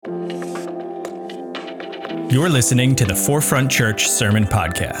You're listening to the Forefront Church Sermon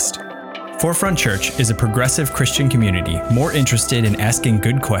Podcast. Forefront Church is a progressive Christian community more interested in asking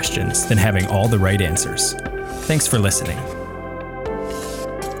good questions than having all the right answers. Thanks for listening.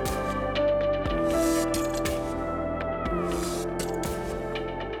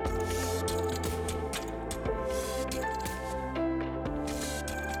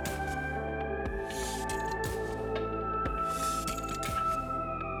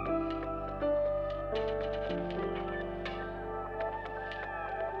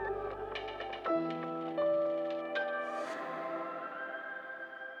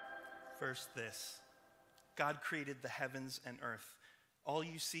 First this, God created the heavens and earth. All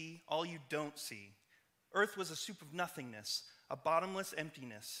you see, all you don't see. Earth was a soup of nothingness, a bottomless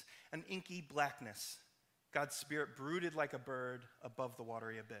emptiness, an inky blackness. God's spirit brooded like a bird above the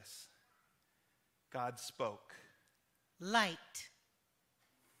watery abyss. God spoke. Light.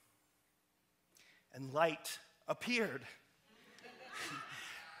 And light appeared.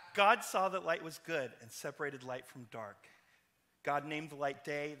 God saw that light was good and separated light from dark. God named the light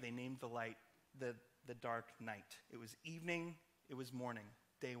day, they named the light the dark night. It was evening, it was morning,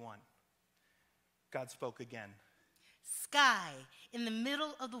 day one. God spoke again. Sky in the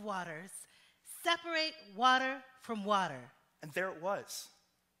middle of the waters, separate water from water. And there it was.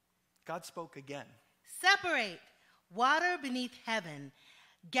 God spoke again. Separate water beneath heaven,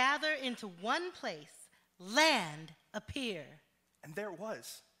 gather into one place, land appear. And there it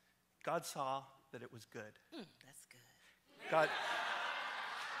was. God saw that it was good. That's good.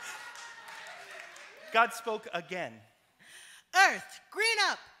 God spoke again. Earth, green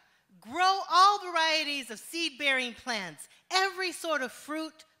up. Grow all varieties of seed-bearing plants, every sort of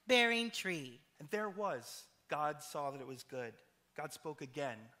fruit-bearing tree. And there it was. God saw that it was good. God spoke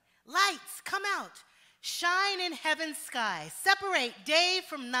again. Lights, come out. Shine in heaven's sky. Separate day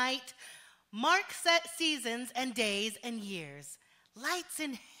from night. Mark set seasons and days and years. Lights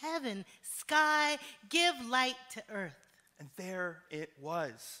in heaven, sky, give light to earth. And there it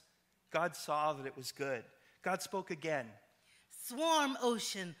was. God saw that it was good. God spoke again. Swarm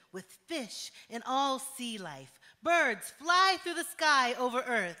ocean with fish and all sea life. Birds fly through the sky over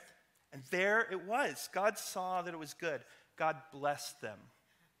earth. And there it was. God saw that it was good. God blessed them.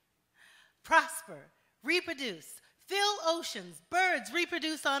 Prosper, reproduce, fill oceans, birds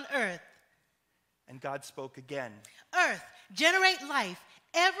reproduce on earth. And God spoke again. Earth, generate life,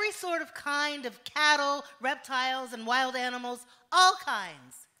 every sort of kind of cattle, reptiles, and wild animals, all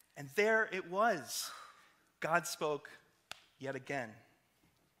kinds. And there it was. God spoke yet again.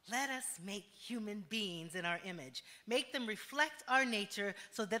 Let us make human beings in our image. Make them reflect our nature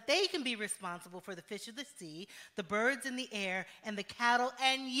so that they can be responsible for the fish of the sea, the birds in the air, and the cattle,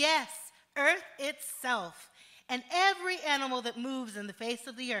 and yes, earth itself, and every animal that moves in the face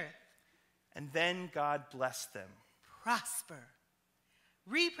of the earth. And then God blessed them. Prosper,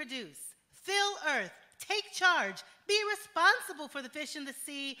 reproduce, fill earth, take charge, be responsible for the fish in the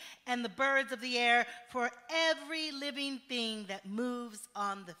sea and the birds of the air, for every living thing that moves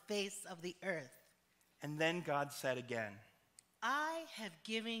on the face of the earth. And then God said again, I have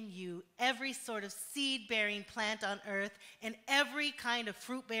given you every sort of seed-bearing plant on earth and every kind of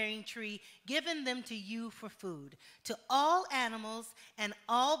fruit-bearing tree, given them to you for food, to all animals and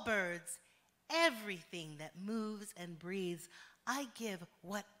all birds, everything that moves and breathes, I give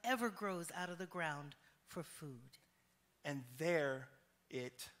whatever grows out of the ground for food. And there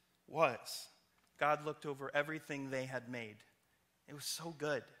it was. God looked over everything they had made. It was so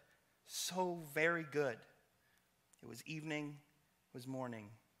good, so very good. It was evening, it was morning,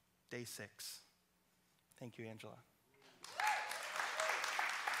 day 6. Thank you, Angela.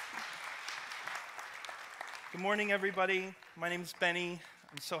 Good morning, everybody. My name is Benny.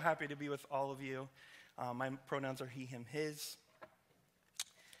 I'm so happy to be with all of you. My pronouns are he, him, his.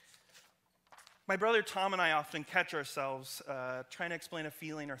 My brother Tom and I often catch ourselves trying to explain a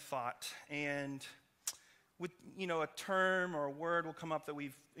feeling or thought, and with a term or a word will come up that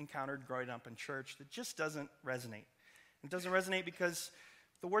we've encountered growing up in church that just doesn't resonate. It doesn't resonate because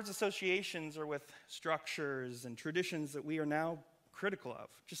the word's associations are with structures and traditions that we are now critical of.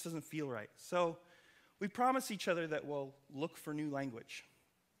 It just doesn't feel right. So we promise each other that we'll look for new language.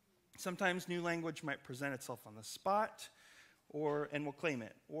 Sometimes new language might present itself on the spot, and we'll claim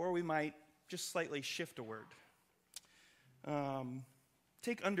it, or we might just slightly shift a word.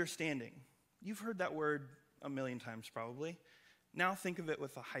 Take understanding. You've heard that word a million times probably. Now think of it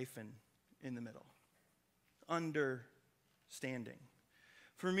with a hyphen in the middle. Understanding.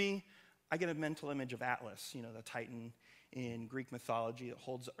 For me, I get a mental image of Atlas, the Titan in Greek mythology that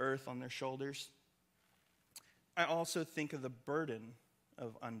holds Earth on their shoulders. I also think of the burden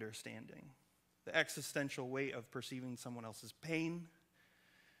of understanding. the existential weight of perceiving someone else's pain,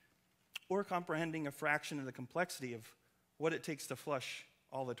 or comprehending a fraction of the complexity of what it takes to flush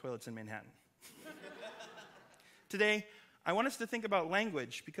all the toilets in Manhattan. Today, I want us to think about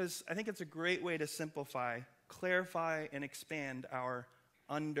language because I think it's a great way to simplify, clarify, and expand our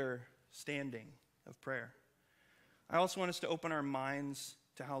understanding of prayer. I also want us to open our minds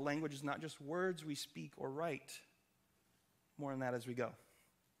to how language is not just words we speak or write. More on that as we go.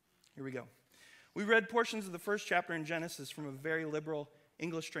 Here we go. We read portions of the first chapter in Genesis from a very liberal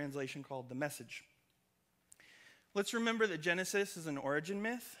English translation called The Message. Let's remember that Genesis is an origin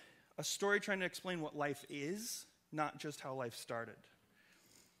myth, a story trying to explain what life is, not just how life started.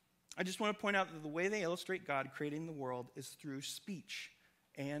 I just want to point out that the way they illustrate God creating the world is through speech.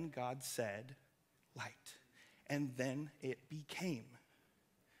 And God said, light. And then it became.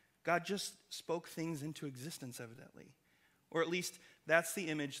 God just spoke things into existence, evidently. Or at least that's the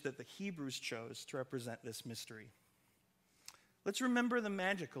image that the Hebrews chose to represent this mystery. Let's remember the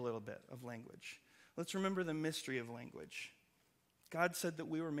magic a little bit of language. Let's remember the mystery of language. God said that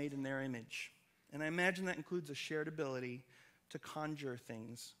we were made in their image. And I imagine that includes a shared ability to conjure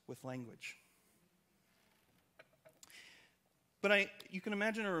things with language. But you can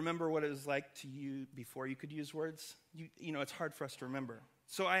imagine or remember what it was like to you before you could use words. You know, it's hard for us to remember.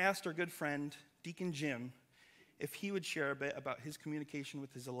 So I asked our good friend, Deacon Jim, if he would share a bit about his communication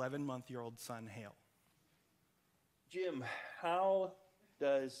with his 11-month-old son, Hale. Jim, how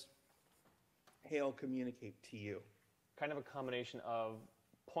does Hale communicate to you? Kind of a combination of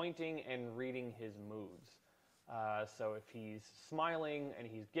pointing and reading his moods. So if he's smiling and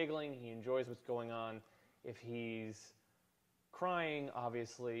he's giggling, he enjoys what's going on. If he's crying,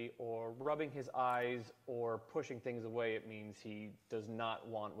 obviously, or rubbing his eyes or pushing things away, it means he does not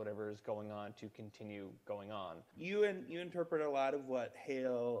want whatever is going on to continue going on. You interpret a lot of what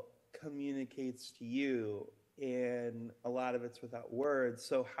Hale communicates to you, and a lot of it's without words.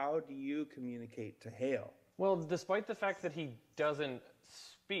 So how do you communicate to Hale? Well, despite the fact that he doesn't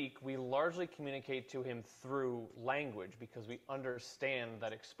speak, we largely communicate to him through language because we understand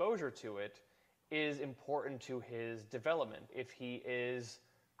that exposure to it is important to his development. If he is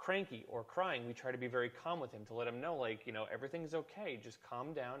cranky or crying, we try to be very calm with him to let him know, like, you know, everything's okay, just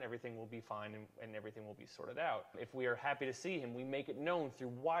calm down, everything will be fine, and everything will be sorted out. If we are happy to see him, we make it known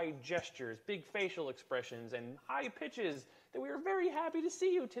through wide gestures, big facial expressions, and high pitches that we are very happy to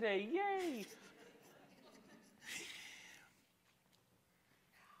see you today, yay!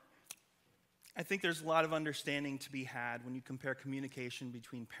 I think there's a lot of understanding to be had when you compare communication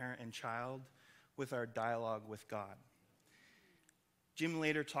between parent and child with our dialogue with God. Jim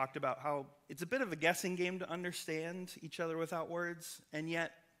later talked about how it's a bit of a guessing game to understand each other without words, and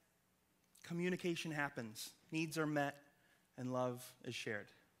yet communication happens, needs are met, and love is shared.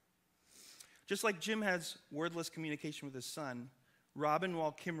 Just like Jim has wordless communication with his son, Robin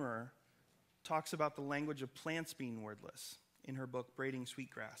Wall Kimmerer talks about the language of plants being wordless in her book, Braiding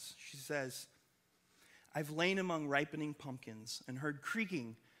Sweetgrass. She says, "I've lain among ripening pumpkins and heard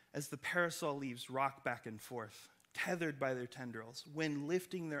creaking as the parasol leaves rock back and forth, tethered by their tendrils, wind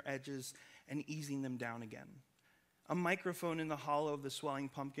lifting their edges and easing them down again. A microphone in the hollow of the swelling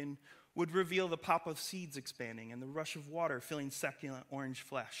pumpkin would reveal the pop of seeds expanding and the rush of water filling succulent orange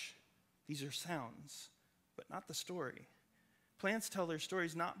flesh. These are sounds, but not the story. Plants tell their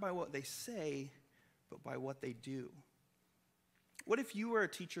stories not by what they say, but by what they do. What if you were a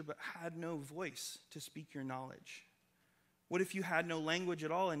teacher but had no voice to speak your knowledge? What if you had no language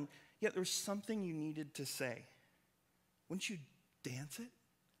at all and yet there was something you needed to say? Wouldn't you dance it?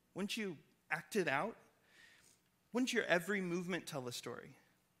 Wouldn't you act it out? Wouldn't your every movement tell the story?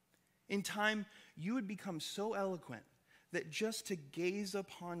 In time, you would become so eloquent that just to gaze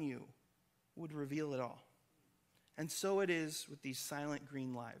upon you would reveal it all. And so it is with these silent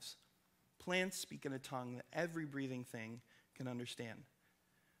green lives. Plants speak in a tongue that every breathing thing can understand.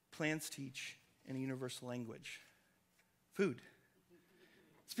 Plants teach in a universal language. Food.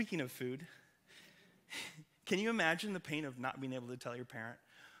 Speaking of food, can you imagine the pain of not being able to tell your parent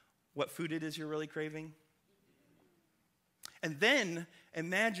what food it is you're really craving? And then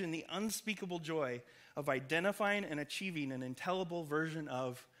imagine the unspeakable joy of identifying and achieving an intelligible version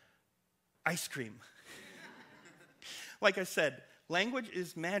of ice cream. Like I said, language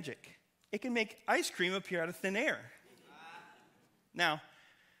is magic. It can make ice cream appear out of thin air. Now,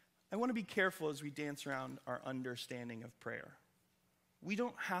 I want to be careful as we dance around our understanding of prayer. We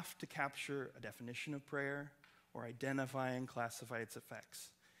don't have to capture a definition of prayer or identify and classify its effects.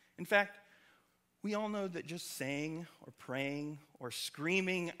 In fact, we all know that just saying or praying or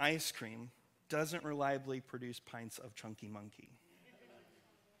screaming ice cream doesn't reliably produce pints of chunky monkey.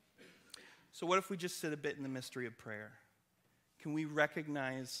 So what if we just sit a bit in the mystery of prayer? Can we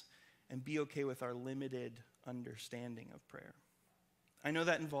recognize and be okay with our limited understanding of prayer? I know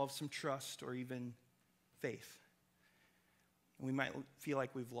that involves some trust or even faith. We might feel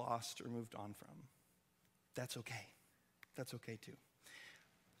like we've lost or moved on from. That's okay. That's okay too.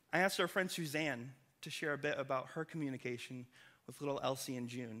 I asked our friend Suzanne to share a bit about her communication with little Elsie and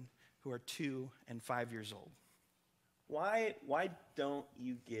June, who are 2 and 5 years old. Why don't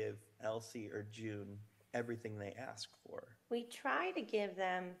you give Elsie or June everything they ask for? We try to give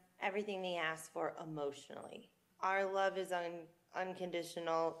them everything they ask for emotionally. Our love is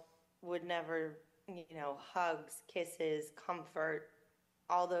unconditional, would never, hugs, kisses, comfort,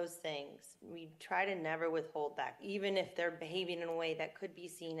 all those things. We try to never withhold that, even if they're behaving in a way that could be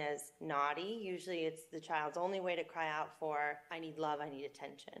seen as naughty. Usually it's the child's only way to cry out for, I need love, I need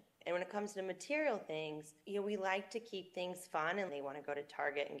attention. And when it comes to material things, we like to keep things fun, and they want to go to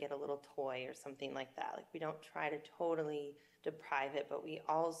Target and get a little toy or something like that. Like, we don't try to totally deprive it, but we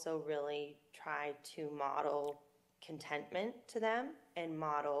also really try to model contentment to them and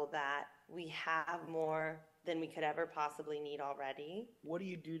model that we have more than we could ever possibly need already. What do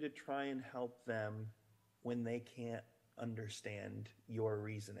you do to try and help them when they can't understand your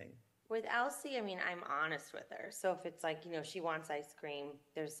reasoning? With Elsie, I'm honest with her. So if it's like, she wants ice cream,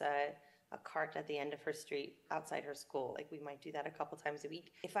 there's a cart at the end of her street outside her school. Like, we might do that a couple times a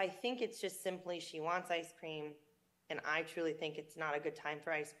week. If I think it's just simply she wants ice cream and I truly think it's not a good time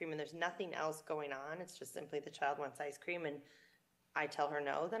for ice cream and there's nothing else going on, it's just simply the child wants ice cream and I tell her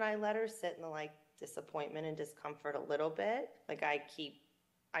no, then I let her sit in the disappointment and discomfort a little bit.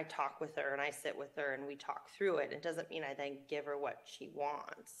 I talk with her and I sit with her and we talk through it. It doesn't mean I then give her what she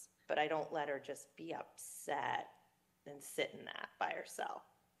wants, but I don't let her just be upset and sit in that by herself.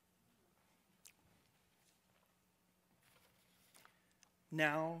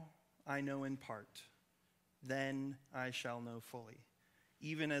 Now I know in part, then I shall know fully,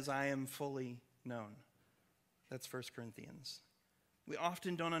 even as I am fully known. That's 1 Corinthians. We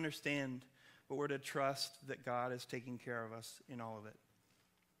often don't understand, but we're to trust that God is taking care of us in all of it.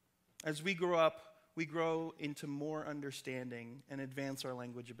 As we grow up, we grow into more understanding and advance our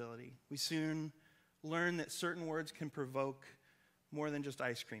language ability. We soon learn that certain words can provoke more than just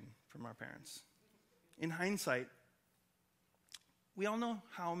ice cream from our parents. In hindsight, we all know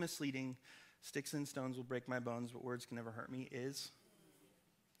how misleading sticks and stones will break my bones, but words can never hurt me is.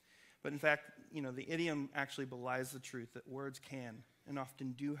 But in fact, the idiom actually belies the truth that words can and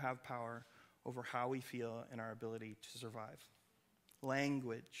often do have power over how we feel and our ability to survive.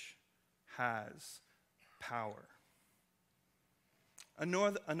 Language has power.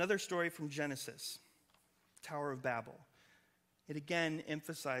 Another story from Genesis, Tower of Babel. It again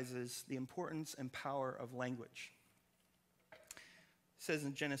emphasizes the importance and power of language. It says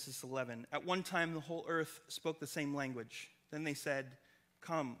in Genesis 11, at one time the whole earth spoke the same language. Then they said,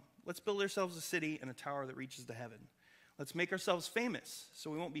 come, let's build ourselves a city and a tower that reaches to heaven. Let's make ourselves famous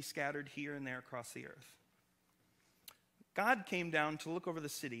so we won't be scattered here and there across the earth. God came down to look over the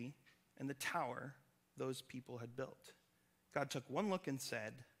city and the tower those people had built. God took one look and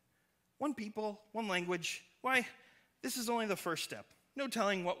said, one people, one language. Why, this is only the first step. No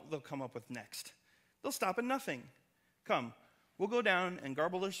telling what they'll come up with next. They'll stop at nothing. Come, we'll go down and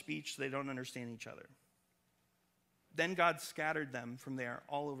garble their speech so they don't understand each other. Then God scattered them from there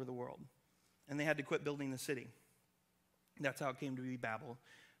all over the world, and they had to quit building the city. That's how it came to be Babel,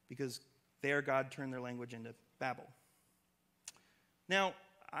 because there God turned their language into Babel. Now,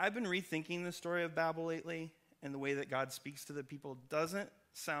 I've been rethinking the story of Babel lately, and the way that God speaks to the people doesn't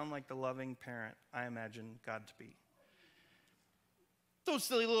sound like the loving parent I imagine God to be. Those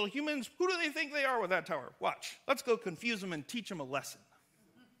silly little humans, who do they think they are with that tower? Watch, let's go confuse them and teach them a lesson.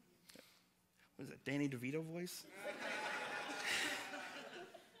 What is that, Danny DeVito voice?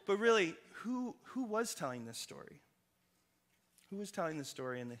 But really, who was telling this story? Who was telling this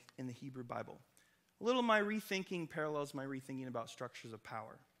story in the Hebrew Bible? A little of my rethinking parallels my rethinking about structures of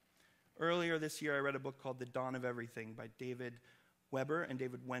power. Earlier this year, I read a book called The Dawn of Everything by David Weber and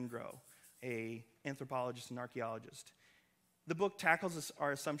David Wengrow, an anthropologist and archaeologist. The book tackles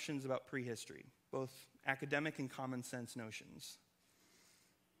our assumptions about prehistory, both academic and common sense notions.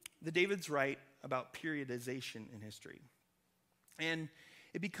 The Davids write about periodization in history. And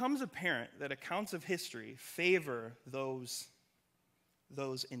it becomes apparent that accounts of history favor those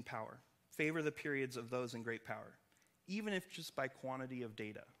in power, favor the periods of those in great power, even if just by quantity of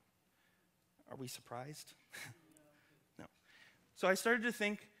data. Are we surprised? No. So I started to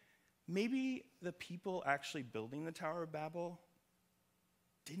think, maybe the people actually building the Tower of Babel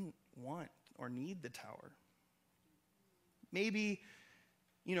didn't want or need the tower. Maybe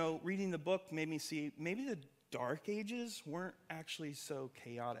Reading the book made me see maybe the Dark Ages weren't actually so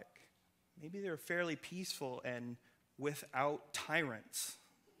chaotic. Maybe they were fairly peaceful and without tyrants.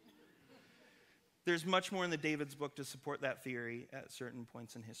 There's much more in the David's book to support that theory at certain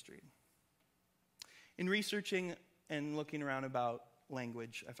points in history. In researching and looking around about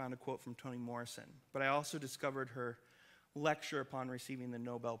language, I found a quote from Toni Morrison, but I also discovered her lecture upon receiving the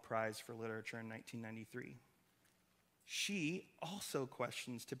Nobel Prize for Literature in 1993. She also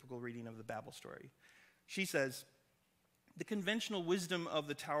questions typical reading of the Babel story. She says, the conventional wisdom of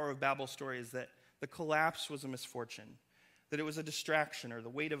the Tower of Babel story is that the collapse was a misfortune, that it was a distraction or the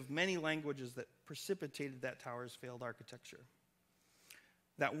weight of many languages that precipitated that tower's failed architecture.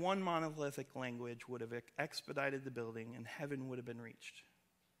 That one monolithic language would have expedited the building and heaven would have been reached.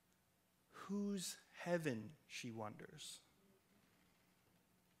 Whose heaven, she wonders.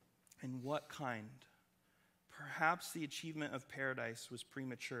 And what kind? Perhaps the achievement of paradise was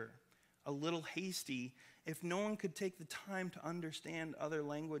premature, a little hasty, if no one could take the time to understand other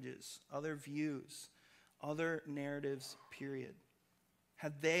languages, other views, other narratives, period.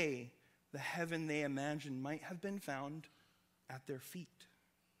 Had they, the heaven they imagined might have been found at their feet.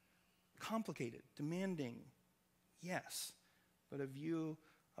 Complicated, demanding, yes, but a view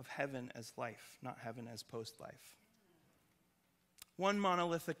of heaven as life, not heaven as post-life. One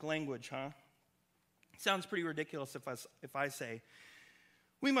monolithic language, huh? Sounds pretty ridiculous if I say,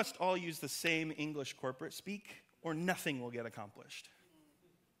 we must all use the same English corporate speak or nothing will get accomplished.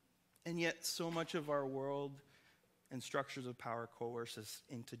 And yet so much of our world and structures of power coerce us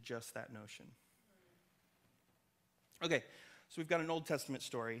into just that notion. Okay, so we've got an Old Testament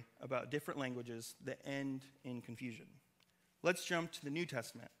story about different languages that end in confusion. Let's jump to the New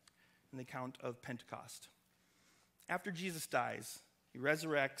Testament and the account of Pentecost. After Jesus dies, he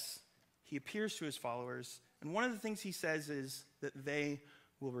resurrects, he appears to his followers, and one of the things he says is that they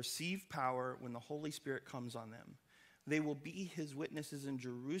will receive power when the Holy Spirit comes on them. They will be his witnesses in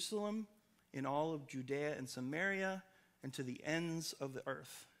Jerusalem, in all of Judea and Samaria, and to the ends of the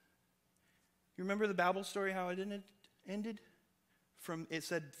earth. You remember the Babel story, how it ended? It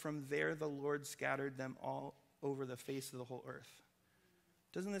said, from there the Lord scattered them all over the face of the whole earth.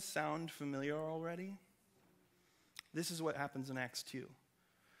 Doesn't this sound familiar already? This is what happens in Acts 2.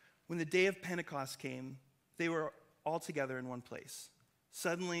 When the day of Pentecost came, they were all together in one place.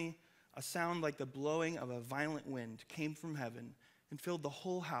 Suddenly, a sound like the blowing of a violent wind came from heaven and filled the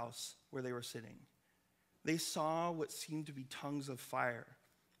whole house where they were sitting. They saw what seemed to be tongues of fire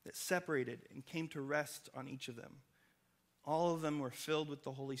that separated and came to rest on each of them. All of them were filled with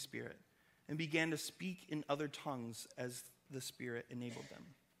the Holy Spirit and began to speak in other tongues as the Spirit enabled them.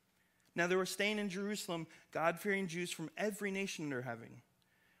 Now there were staying in Jerusalem God-fearing Jews from every nation under heaven.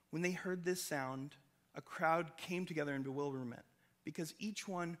 When they heard this sound, a crowd came together in bewilderment because each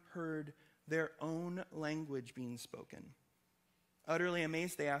one heard their own language being spoken. Utterly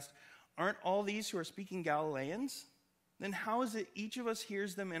amazed, they asked, aren't all these who are speaking Galileans? Then how is it each of us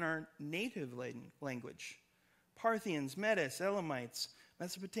hears them in our native language? Parthians, Medes, Elamites,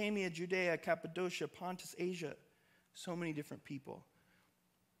 Mesopotamia, Judea, Cappadocia, Pontus, Asia, so many different people.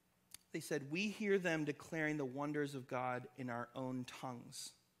 They said, we hear them declaring the wonders of God in our own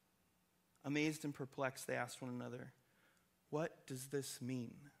tongues. Amazed and perplexed, they asked one another, what does this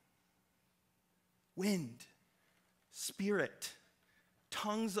mean? Wind, spirit,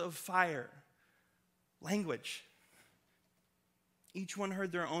 tongues of fire, language. Each one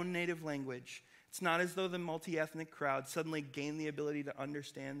heard their own native language. It's not as though the multi-ethnic crowd suddenly gained the ability to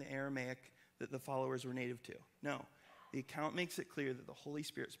understand the Aramaic that the followers were native to. No, the account makes it clear that the Holy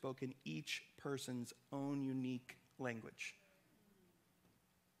Spirit spoke in each person's own unique language.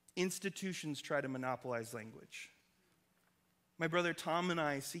 Institutions try to monopolize language. My brother Tom and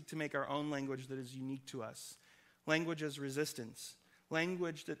I seek to make our own language that is unique to us. Language as resistance.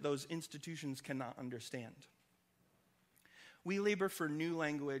 Language that those institutions cannot understand. We labor for new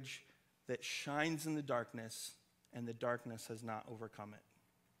language that shines in the darkness, and the darkness has not overcome it.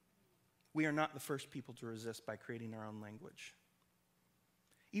 We are not the first people to resist by creating our own language.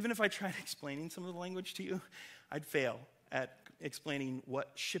 Even if I tried explaining some of the language to you, I'd fail at explaining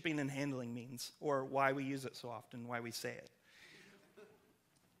what shipping and handling means, or why we use it so often, why we say it.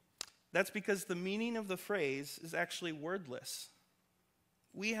 That's because the meaning of the phrase is actually wordless.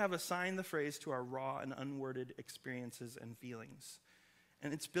 We have assigned the phrase to our raw and unworded experiences and feelings.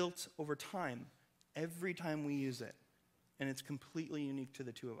 And it's built over time, every time we use it. And it's completely unique to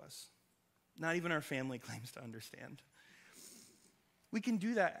the two of us. Not even our family claims to understand. We can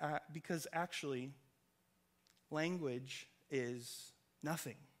do that because actually, language is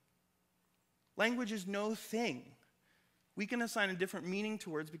nothing. Language is no thing. We can assign a different meaning to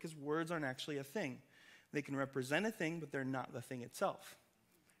words because words aren't actually a thing. They can represent a thing, but they're not the thing itself.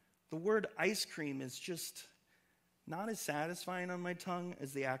 The word ice cream is just not as satisfying on my tongue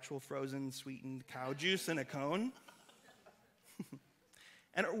as the actual frozen, sweetened cow juice in a cone.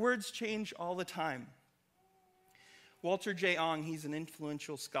 And our words change all the time. Walter J. Ong, he's an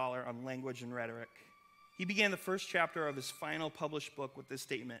influential scholar on language and rhetoric. He began the first chapter of his final published book with this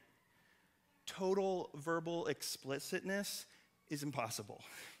statement: total verbal explicitness is impossible.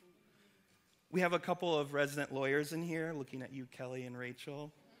 We have a couple of resident lawyers in here, looking at you, Kelly and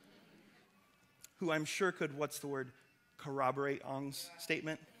Rachel, who I'm sure could, corroborate Ong's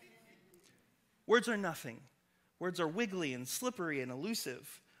statement. Words are nothing. Words are wiggly and slippery and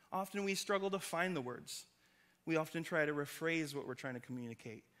elusive. Often we struggle to find the words. We often try to rephrase what we're trying to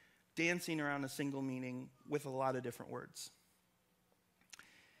communicate, dancing around a single meaning with a lot of different words.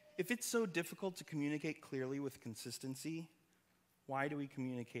 If it's so difficult to communicate clearly with consistency, why do we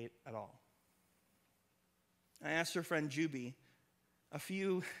communicate at all? I asked her friend Juby a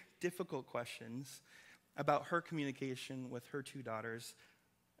few difficult questions about her communication with her two daughters,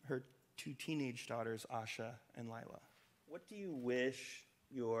 her two teenage daughters, Asha and Lila. What do you wish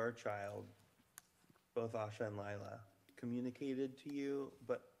your child, both Asha and Lila, communicated to you,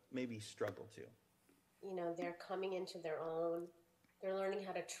 but maybe struggled to? You know, they're coming into their own. They're learning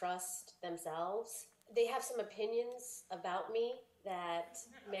how to trust themselves. They have some opinions about me that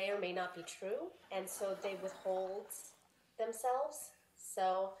may or may not be true, and so they withhold themselves.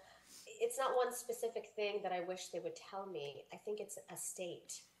 So it's not one specific thing that I wish they would tell me. I think it's a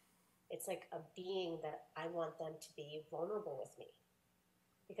state. It's like a being that I want them to be vulnerable with me,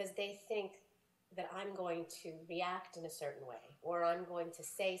 because they think that I'm going to react in a certain way, or I'm going to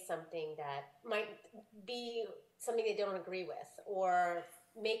say something that might be something they don't agree with, or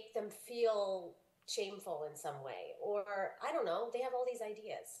make them feel shameful in some way, or I don't know, they have all these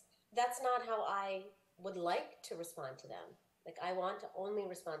ideas. That's not how I would like to respond to them. Like, I want to only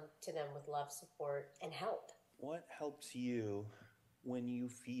respond to them with love, support, and help. What helps you when you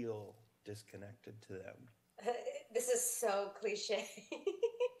feel disconnected to them? This is so cliche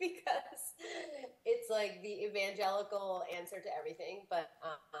because it's like the evangelical answer to everything, but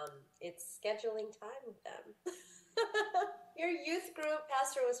it's scheduling time with them. Your youth group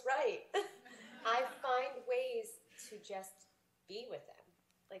pastor was right. I find ways to just be with them.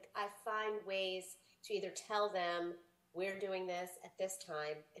 Like, I find ways to either tell them, we're doing this at this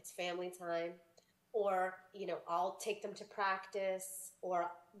time, it's family time, or, you know, I'll take them to practice,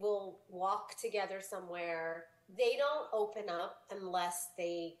 or we'll walk together somewhere. They don't open up unless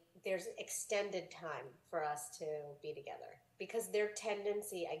there's extended time for us to be together, because their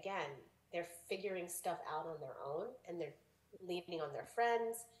tendency, again, they're figuring stuff out on their own, and they're leaning on their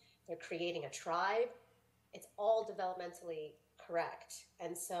friends. They're creating a tribe. It's all developmentally correct.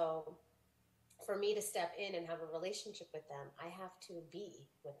 And so for me to step in and have a relationship with them, I have to be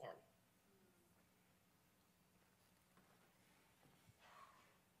with them.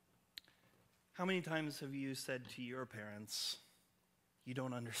 How many times have you said to your parents, "You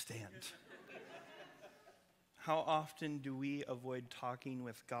don't understand"? How often do we avoid talking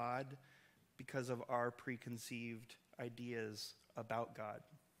with God because of our preconceived ideas about God?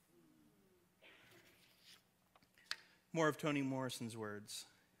 More of Toni Morrison's words.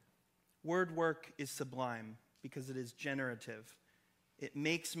 Word work is sublime because it is generative. It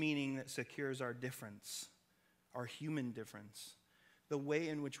makes meaning that secures our difference, our human difference, the way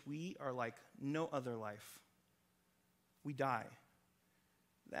in which we are like no other life. We die.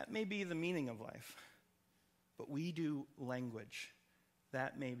 That may be the meaning of life, but we do language.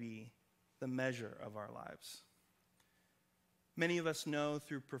 That may be the measure of our lives. Many of us know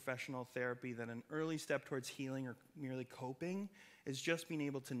through professional therapy that an early step towards healing or merely coping is just being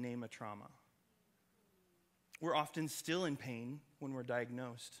able to name a trauma. We're often still in pain when we're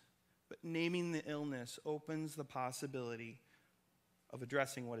diagnosed, but naming the illness opens the possibility of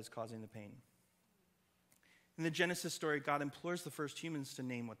addressing what is causing the pain. In the Genesis story, God implores the first humans to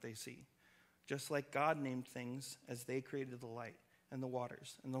name what they see, just like God named things as they created the light and the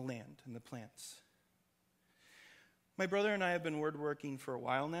waters and the land and the plants. My brother and I have been word working for a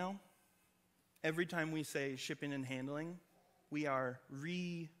while now. Every time we say shipping and handling, we are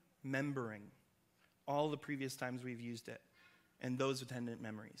remembering all the previous times we've used it and those attendant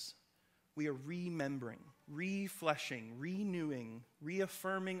memories. We are remembering, refleshing, renewing,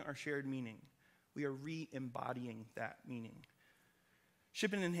 reaffirming our shared meaning. We are re-embodying that meaning.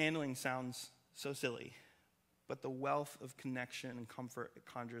 Shipping and handling sounds so silly, but the wealth of connection and comfort it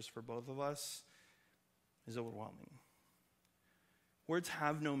conjures for both of us is overwhelming. Words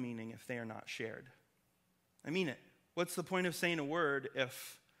have no meaning if they are not shared. I mean it. What's the point of saying a word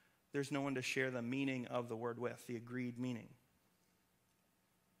if there's no one to share the meaning of the word with, the agreed meaning?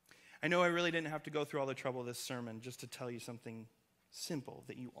 I know I really didn't have to go through all the trouble of this sermon just to tell you something simple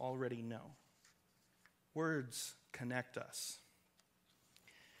that you already know. Words connect us.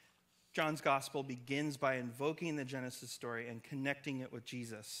 John's gospel begins by invoking the Genesis story and connecting it with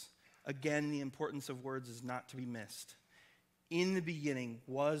Jesus. Again, the importance of words is not to be missed. In the beginning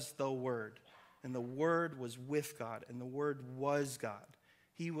was the Word, and the Word was with God, and the Word was God.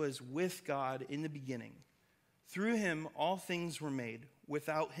 He was with God in the beginning. Through him, all things were made.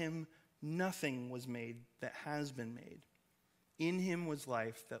 Without him, nothing was made that has been made. In him was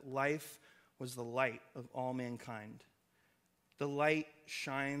life, that life was the light of all mankind. The light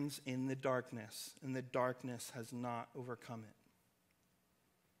shines in the darkness, and the darkness has not overcome it.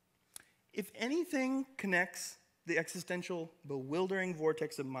 If anything connects the existential bewildering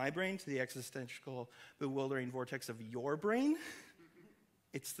vortex of my brain to the existential bewildering vortex of your brain,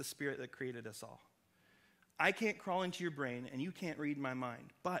 it's the Spirit that created us all. I can't crawl into your brain, and you can't read my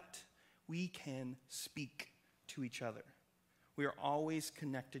mind, but we can speak to each other. We are always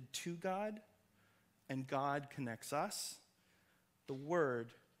connected to God, and God connects us. The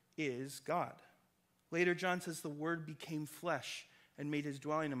Word is God. Later, John says the Word became flesh and made his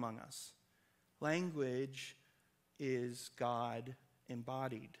dwelling among us. Language is God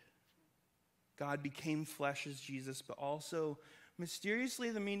embodied. God became flesh as Jesus, but also mysteriously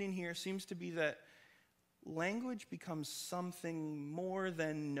the meaning here seems to be that language becomes something more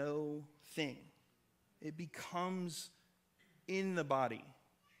than no thing. It becomes in the body.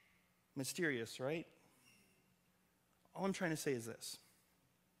 Mysterious, right? All I'm trying to say is this.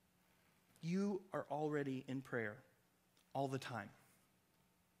 You are already in prayer all the time.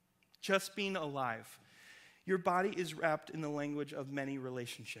 Just being alive. Your body is wrapped in the language of many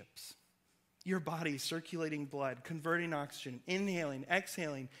relationships. Your body circulating blood, converting oxygen, inhaling,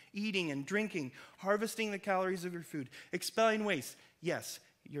 exhaling, eating and drinking, harvesting the calories of your food, expelling waste. Yes,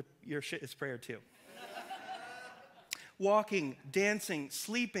 your shit is prayer too. Walking, dancing,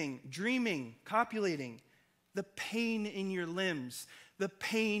 sleeping, dreaming, copulating. The pain in your limbs, the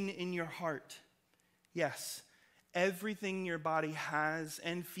pain in your heart. Yes, everything your body has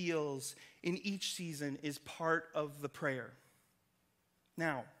and feels in each season is part of the prayer.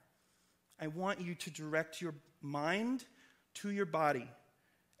 Now, I want you to direct your mind to your body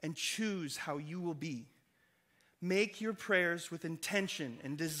and choose how you will be. Make your prayers with intention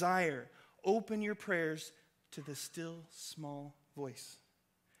and desire. Open your prayers to the still, small voice.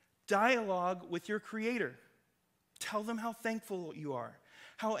 Dialogue with your Creator. Tell them how thankful you are,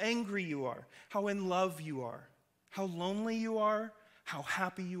 how angry you are, how in love you are, how lonely you are, how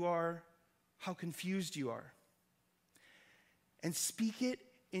happy you are, how confused you are. And speak it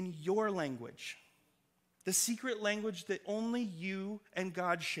in your language, the secret language that only you and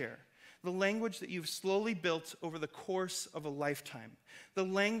God share, the language that you've slowly built over the course of a lifetime, the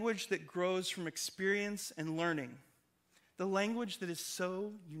language that grows from experience and learning, the language that is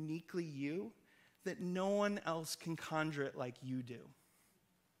so uniquely you that no one else can conjure it like you do.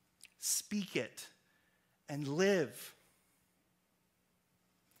 Speak it and live.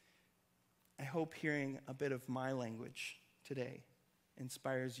 I hope hearing a bit of my language today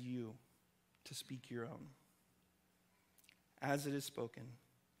inspires you to speak your own. As it is spoken,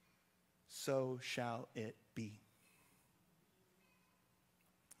 so shall it be.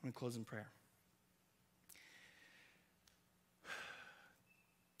 I'm going to close in prayer.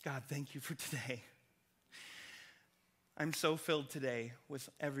 God, thank you for today. I'm so filled today with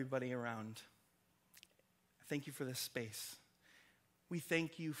everybody around. Thank you for this space. We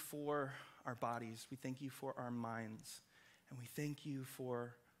thank you for our bodies. We thank you for our minds. And we thank you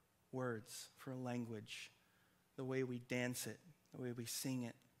for words, for language, the way we dance it, the way we sing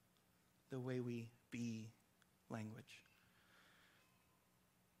it, the way we be language.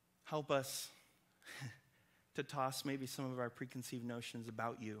 Help us to toss maybe some of our preconceived notions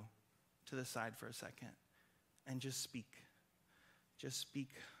about you to the side for a second and just speak. Just speak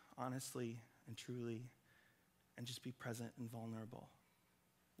honestly and truly and just be present and vulnerable.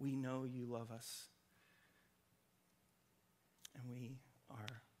 We know you love us and we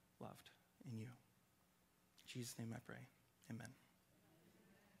are loved in you. In Jesus' name I pray. Amen.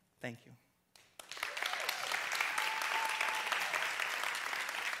 Thank you.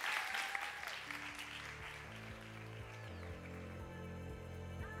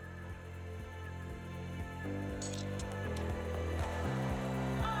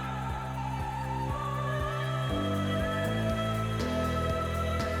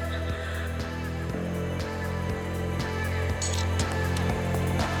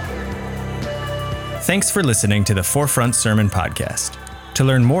 Thanks for listening to the Forefront Sermon Podcast. To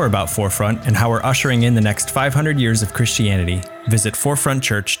learn more about Forefront and how we're ushering in the next 500 years of Christianity, visit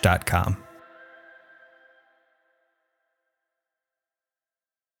forefrontchurch.com.